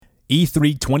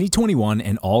E3 2021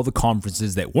 and all the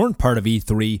conferences that weren't part of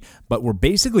E3 but were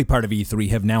basically part of E3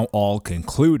 have now all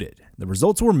concluded. The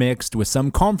results were mixed, with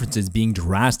some conferences being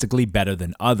drastically better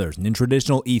than others. And in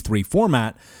traditional E3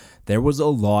 format, there was a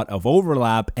lot of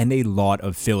overlap and a lot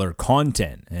of filler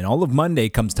content. And all of Monday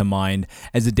comes to mind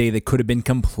as a day that could have been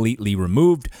completely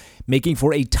removed, making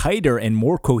for a tighter and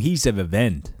more cohesive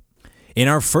event. In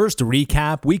our first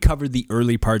recap, we covered the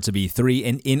early parts of E3,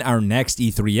 and in our next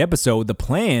E3 episode, the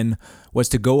plan was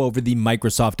to go over the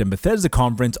Microsoft and Bethesda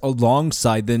conference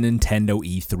alongside the Nintendo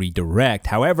E3 Direct.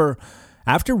 However,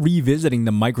 after revisiting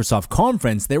the Microsoft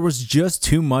conference, there was just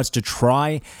too much to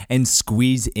try and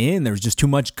squeeze in. There was just too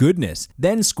much goodness.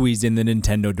 Then squeezed in the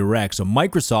Nintendo Direct. So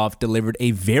Microsoft delivered a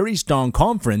very strong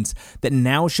conference that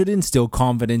now should instill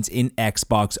confidence in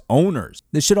Xbox owners.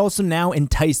 This should also now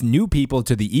entice new people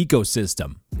to the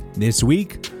ecosystem. This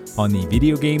week on the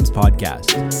Video Games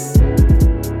Podcast.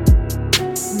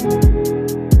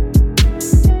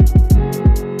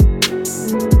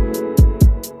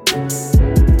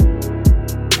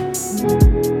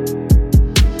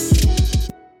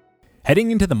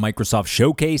 Heading into the Microsoft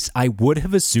showcase, I would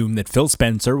have assumed that Phil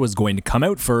Spencer was going to come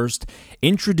out first,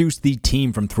 introduce the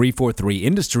team from 343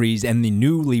 Industries, and the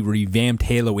newly revamped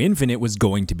Halo Infinite was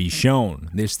going to be shown.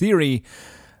 This theory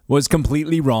was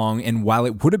completely wrong, and while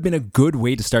it would have been a good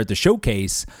way to start the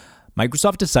showcase,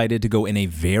 Microsoft decided to go in a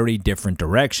very different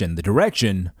direction. The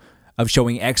direction of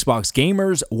showing Xbox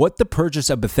gamers what the purchase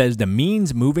of Bethesda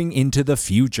means moving into the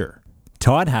future.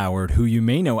 Todd Howard, who you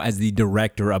may know as the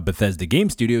director of Bethesda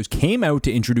Game Studios, came out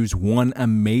to introduce one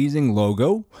amazing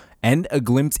logo and a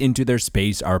glimpse into their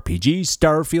space RPG,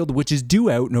 Starfield, which is due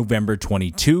out November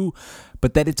 22,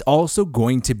 but that it's also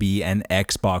going to be an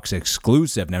Xbox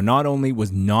exclusive. Now, not only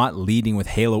was not leading with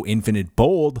Halo Infinite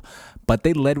bold, but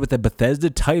they led with a Bethesda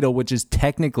title, which is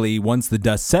technically, once the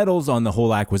dust settles on the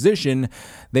whole acquisition,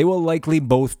 they will likely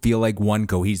both feel like one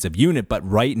cohesive unit, but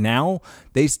right now,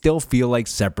 they still feel like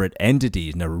separate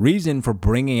entities. Now, the reason for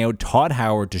bringing out Todd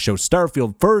Howard to show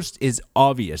Starfield first is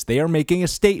obvious. They are making a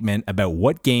statement about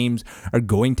what games are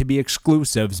going to be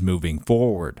exclusives moving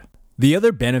forward. The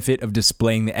other benefit of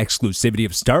displaying the exclusivity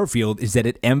of Starfield is that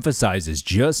it emphasizes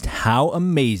just how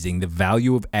amazing the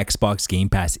value of Xbox Game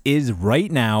Pass is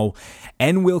right now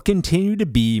and will continue to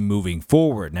be moving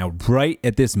forward. Now, right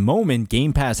at this moment,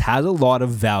 Game Pass has a lot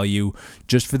of value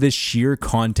just for the sheer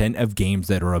content of games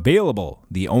that are available.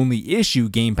 The only issue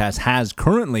Game Pass has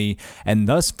currently, and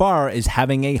thus far, is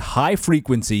having a high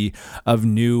frequency of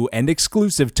new and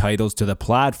exclusive titles to the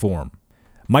platform.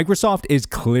 Microsoft is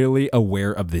clearly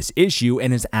aware of this issue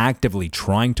and is actively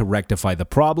trying to rectify the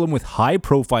problem with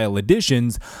high-profile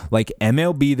additions like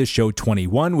MLB The Show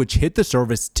 21, which hit the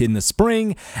service in the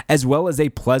spring, as well as a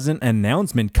pleasant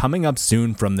announcement coming up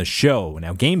soon from the show.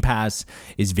 Now, Game Pass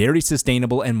is very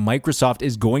sustainable, and Microsoft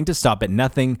is going to stop at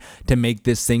nothing to make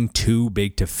this thing too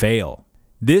big to fail.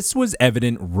 This was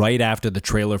evident right after the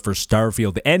trailer for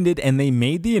Starfield ended, and they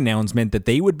made the announcement that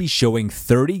they would be showing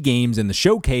 30 games in the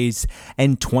showcase,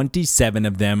 and 27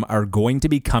 of them are going to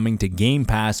be coming to Game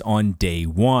Pass on day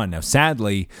one. Now,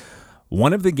 sadly,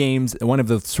 one of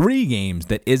the three games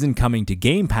that isn't coming to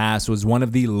Game Pass was one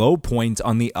of the low points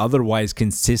on the otherwise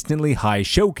consistently high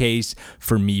showcase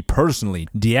for me personally.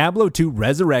 Diablo 2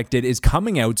 Resurrected is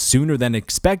coming out sooner than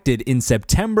expected in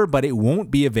September, but it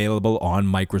won't be available on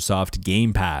Microsoft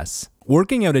Game Pass.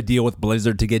 Working out a deal with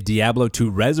Blizzard to get Diablo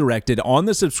 2 Resurrected on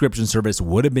the subscription service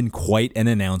would have been quite an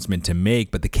announcement to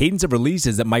make, but the cadence of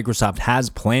releases that Microsoft has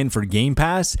planned for Game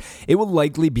Pass, it will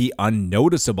likely be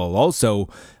unnoticeable. Also,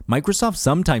 Microsoft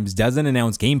sometimes doesn't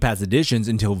announce Game Pass editions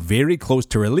until very close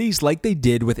to release, like they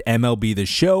did with MLB The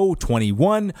Show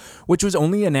 21, which was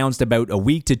only announced about a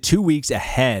week to 2 weeks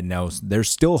ahead. Now, there's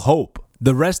still hope.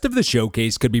 The rest of the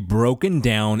showcase could be broken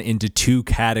down into two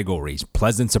categories: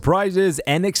 pleasant surprises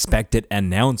and expected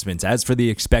announcements. As for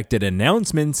the expected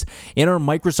announcements, in our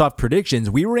Microsoft predictions,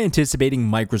 we were anticipating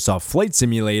Microsoft Flight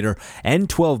Simulator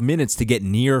and 12 Minutes to get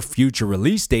near future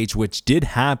release dates, which did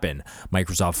happen.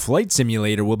 Microsoft Flight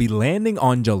Simulator will be landing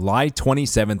on July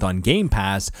 27th on Game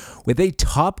Pass, with a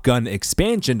Top Gun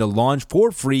expansion to launch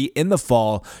for free in the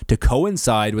fall to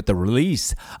coincide with the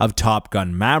release of Top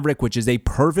Gun Maverick, which is a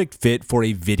perfect fit for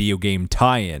a video game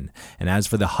tie-in. And as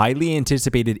for the highly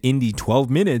anticipated indie 12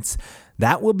 Minutes,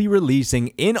 that will be releasing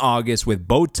in August, with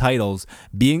both titles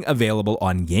being available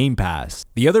on Game Pass.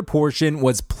 The other portion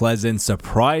was pleasant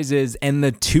surprises, and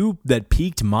the two that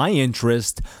piqued my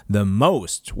interest the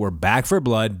most were Back 4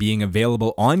 Blood being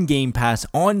available on Game Pass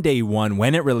on day one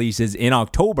when it releases in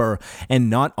October. And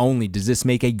not only does this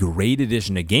make a great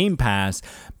addition to Game Pass,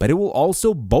 but it will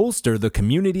also bolster the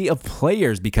community of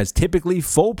players, because typically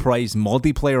full-price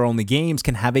multiplayer-only games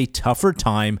can have a tougher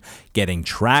time getting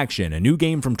traction. A new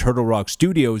game from Turtle Rock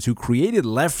Studios, who created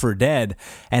Left 4 Dead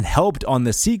and helped on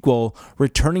the sequel,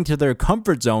 returning to their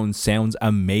comfort zone sounds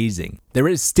amazing. There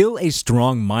is still a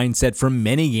strong mindset from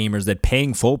many gamers that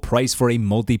paying full price for a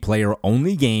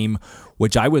multiplayer-only game,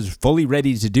 which I was fully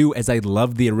ready to do as I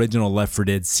loved the original Left 4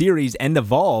 Dead series and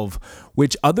Evolve,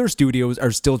 which other studios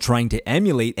are still trying to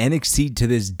emulate and exceed to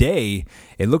this day.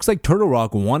 It looks like Turtle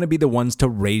Rock want to be the ones to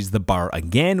raise the bar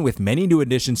again with many new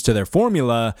additions to their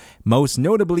formula, most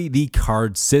notably the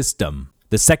card system.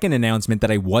 The second announcement that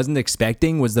I wasn't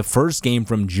expecting was the first game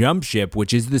from Jumpship,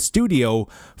 which is the studio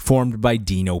formed by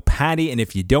Dino Patti, and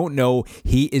if you don't know,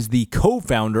 he is the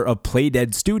co-founder of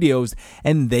Playdead Studios,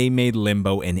 and they made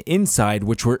Limbo and Inside,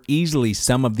 which were easily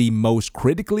some of the most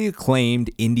critically acclaimed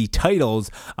indie titles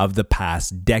of the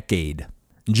past decade.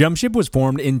 Jumpship was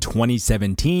formed in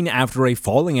 2017 after a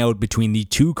falling out between the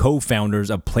two co-founders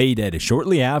of Playdead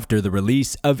shortly after the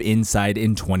release of Inside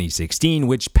in 2016,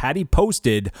 which Patti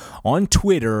posted on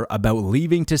Twitter about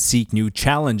leaving to seek new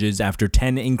challenges after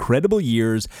 10 incredible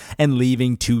years and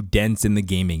leaving too dense in the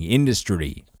gaming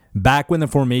industry. Back when the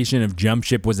formation of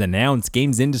Jumpship was announced,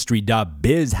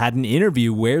 GamesIndustry.biz had an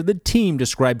interview where the team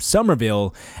described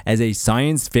Somerville as a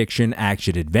science fiction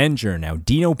action adventure. Now,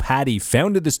 Dino Patti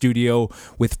founded the studio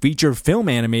with feature film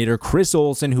animator Chris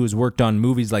Olsen, who has worked on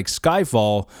movies like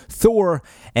Skyfall, Thor,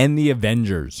 and The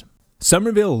Avengers.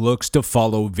 Somerville looks to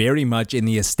follow very much in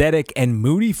the aesthetic and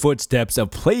moody footsteps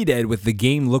of Playdead, with the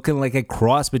game looking like a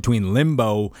cross between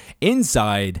Limbo,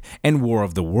 Inside, and War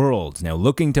of the Worlds. Now,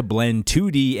 looking to blend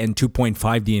 2D and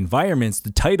 2.5D environments,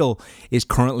 the title is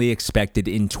currently expected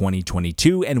in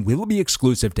 2022 and will be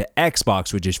exclusive to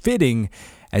Xbox, which is fitting,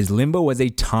 as Limbo was a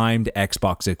timed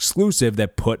Xbox exclusive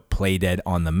that put Playdead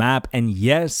on the map. And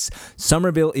yes,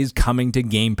 Somerville is coming to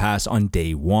Game Pass on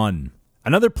day one.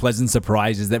 Another pleasant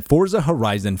surprise is that Forza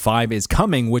Horizon 5 is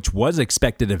coming, which was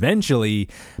expected eventually,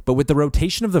 but with the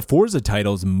rotation of the Forza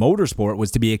titles, Motorsport was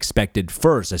to be expected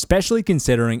first, especially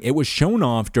considering it was shown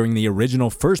off during the original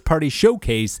first-party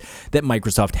showcase that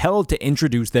Microsoft held to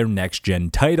introduce their next-gen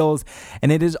titles,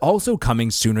 and it is also coming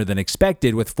sooner than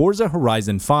expected, with Forza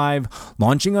Horizon 5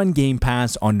 launching on Game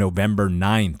Pass on November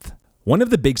 9th. One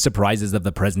of the big surprises of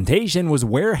the presentation was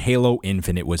where Halo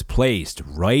Infinite was placed,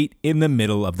 right in the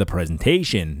middle of the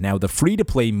presentation. Now, the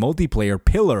free-to-play multiplayer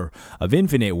pillar of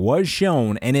Infinite was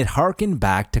shown, and it harkened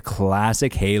back to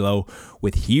classic Halo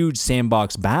with huge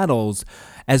sandbox battles,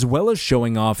 as well as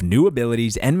showing off new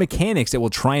abilities and mechanics that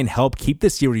will try and help keep the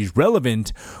series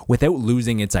relevant without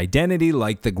losing its identity,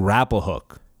 like the grapple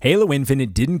hook. Halo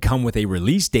Infinite didn't come with a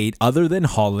release date other than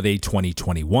holiday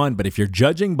 2021, but if you're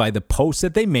judging by the posts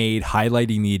that they made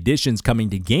highlighting the additions coming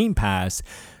to Game Pass,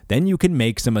 then you can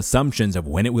make some assumptions of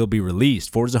when it will be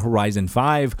released. Forza Horizon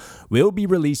 5 will be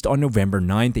released on November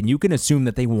 9th, and you can assume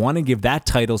that they want to give that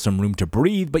title some room to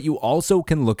breathe, but you also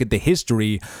can look at the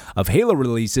history of Halo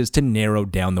releases to narrow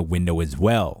down the window as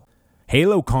well.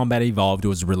 Halo Combat Evolved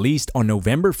was released on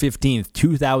November 15th,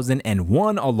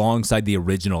 2001 alongside the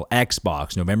original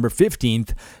Xbox. November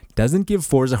 15th doesn't give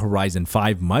Forza Horizon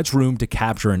 5 much room to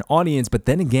capture an audience, but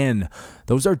then again,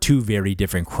 those are two very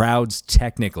different crowds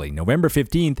technically. November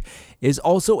 15th is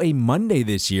also a Monday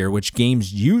this year, which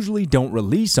games usually don't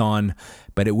release on,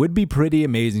 but it would be pretty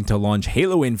amazing to launch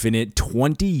Halo Infinite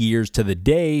 20 years to the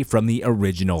day from the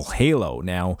original Halo.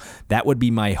 Now, that would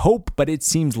be my hope, but it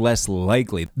seems less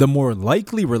likely. The more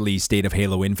likely release date of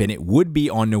Halo Infinite would be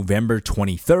on November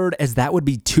 23rd, as that would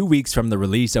be 2 weeks from the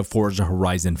release of Forza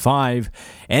Horizon 5,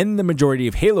 and the majority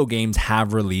of Halo games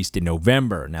have released in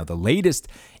November. Now, the latest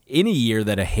in a year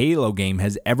that a Halo game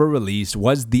has ever released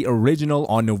was the original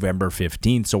on November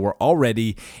 15th, so we're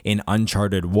already in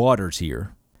uncharted waters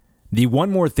here. The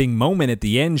One More Thing moment at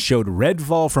the end showed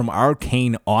Redfall from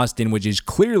Arcane Austin, which is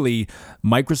clearly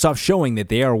Microsoft showing that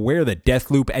they are aware that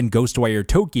Deathloop and Ghostwire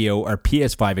Tokyo are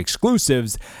PS5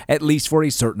 exclusives, at least for a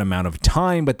certain amount of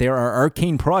time, but there are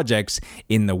Arcane projects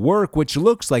in the work, which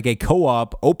looks like a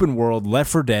co-op, open-world, Left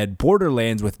 4 Dead,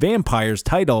 Borderlands with vampires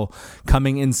title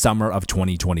coming in summer of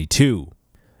 2022.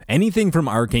 Anything from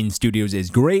Arcane Studios is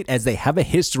great, as they have a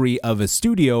history of a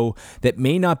studio that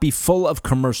may not be full of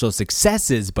commercial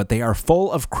successes, but they are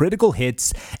full of critical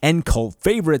hits and cult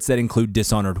favorites that include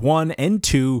Dishonored 1 and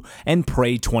 2 and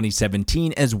Prey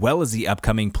 2017, as well as the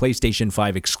upcoming PlayStation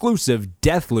 5 exclusive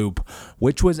Deathloop,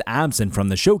 which was absent from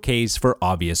the showcase for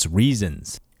obvious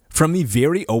reasons. From the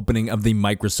very opening of the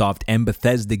Microsoft and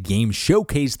Bethesda game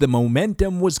showcase, the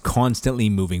momentum was constantly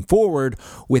moving forward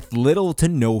with little to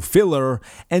no filler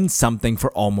and something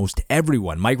for almost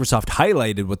everyone. Microsoft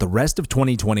highlighted what the rest of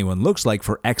 2021 looks like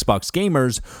for Xbox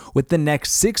gamers, with the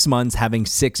next 6 months having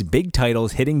 6 big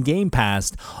titles hitting Game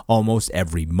Pass almost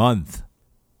every month.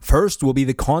 First will be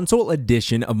the console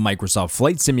edition of Microsoft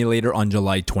Flight Simulator on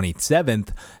July 27th,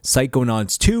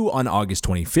 Psychonauts 2 on August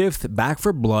 25th, Back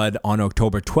 4 Blood on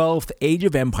October 12th, Age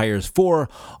of Empires 4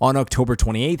 on October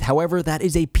 28th. However, that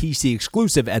is a PC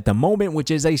exclusive at the moment,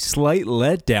 which is a slight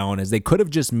letdown, as they could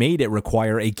have just made it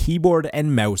require a keyboard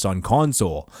and mouse on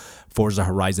console. Forza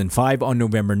Horizon 5 on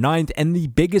November 9th, and the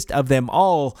biggest of them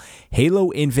all,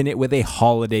 Halo Infinite with a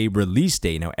holiday release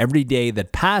date. Now, every day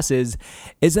that passes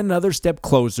is another step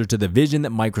closer to the vision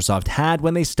that Microsoft had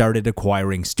when they started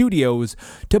acquiring studios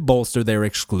to bolster their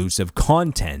exclusive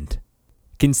content.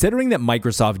 Considering that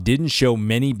Microsoft didn't show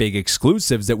many big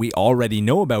exclusives that we already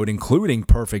know about, including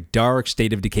Perfect Dark,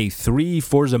 State of Decay 3,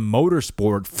 Forza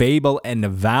Motorsport, Fable, and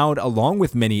Avowed, along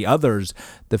with many others,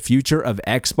 the future of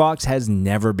Xbox has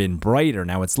never been brighter.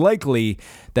 Now, it's likely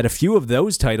that a few of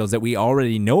those titles that we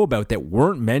already know about that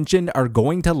weren't mentioned are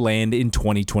going to land in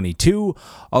 2022,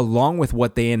 along with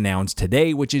what they announced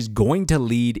today, which is going to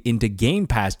lead into Game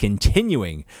Pass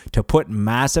continuing to put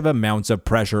massive amounts of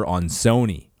pressure on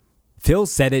Sony. Phil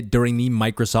said it during the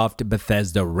Microsoft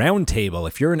Bethesda roundtable.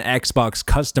 If you're an Xbox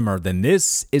customer, then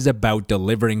this is about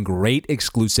delivering great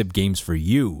exclusive games for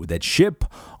you that ship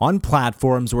on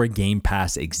platforms where Game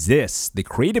Pass exists. The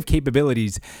creative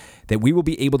capabilities that we will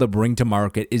be able to bring to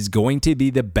market is going to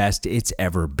be the best it's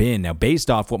ever been. Now,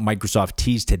 based off what Microsoft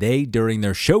teased today during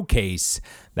their showcase,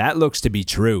 that looks to be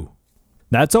true.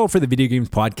 That's all for the Video Games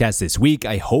Podcast this week.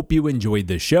 I hope you enjoyed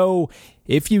the show.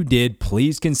 If you did,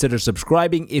 please consider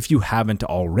subscribing if you haven't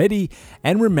already.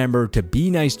 And remember to be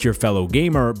nice to your fellow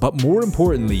gamer, but more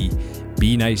importantly,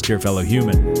 be nice to your fellow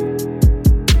human.